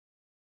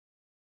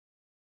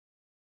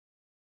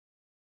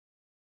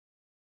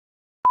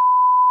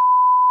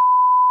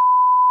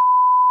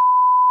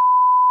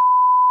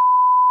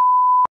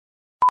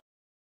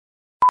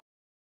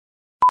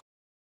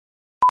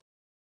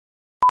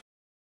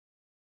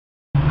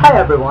Hi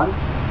everyone,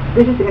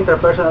 this is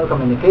Interpersonal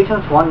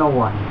Communications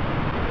 101.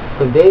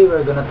 Today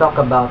we're going to talk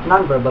about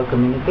nonverbal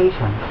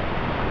communications.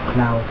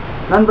 Now,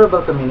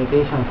 nonverbal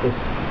communications is,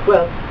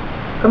 well,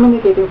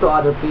 communicating to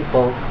other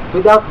people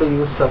without the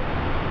use of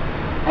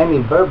any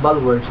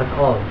verbal words at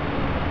all.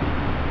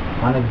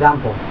 One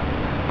example.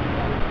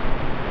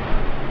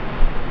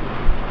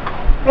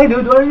 Hey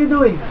dude, what are you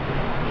doing?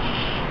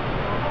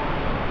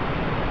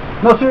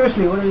 No,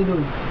 seriously, what are you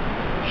doing?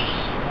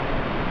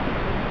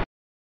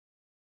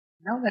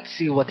 Now let's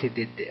see what he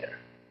did there.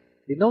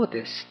 You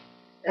notice,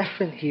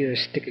 Efren here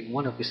is sticking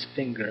one of his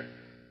finger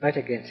right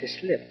against his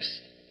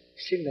lips,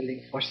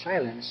 signaling for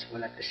silence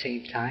while at the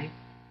same time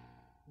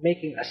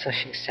making a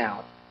sushing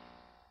sound.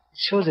 It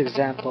shows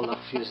example of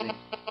using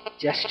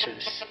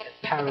gestures and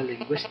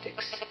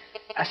paralinguistics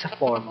as a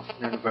form of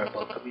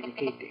nonverbal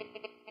communicating.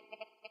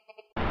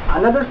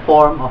 Another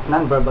form of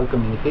nonverbal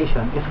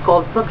communication is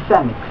called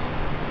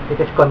proxemics.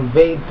 It is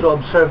conveyed through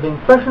observing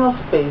personal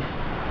space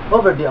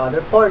over the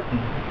other party.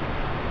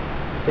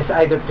 It is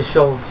either to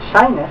show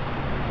shyness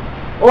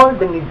or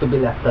the need to be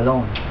left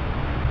alone.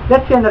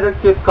 Let's see another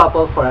cute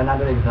couple for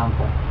another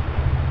example.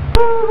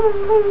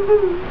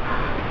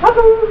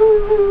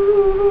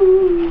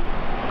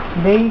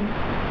 Babe,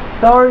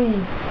 sorry.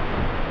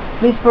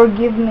 Please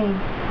forgive me.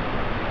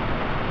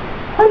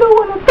 I don't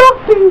want to talk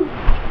to you.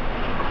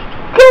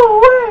 Go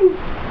away.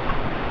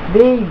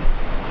 Babe,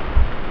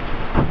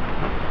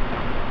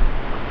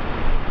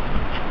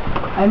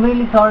 I'm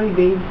really sorry,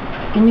 babe.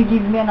 Can you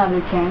give me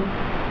another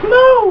chance?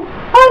 No,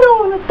 I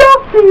don't want to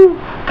talk to you.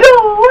 Go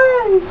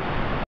away.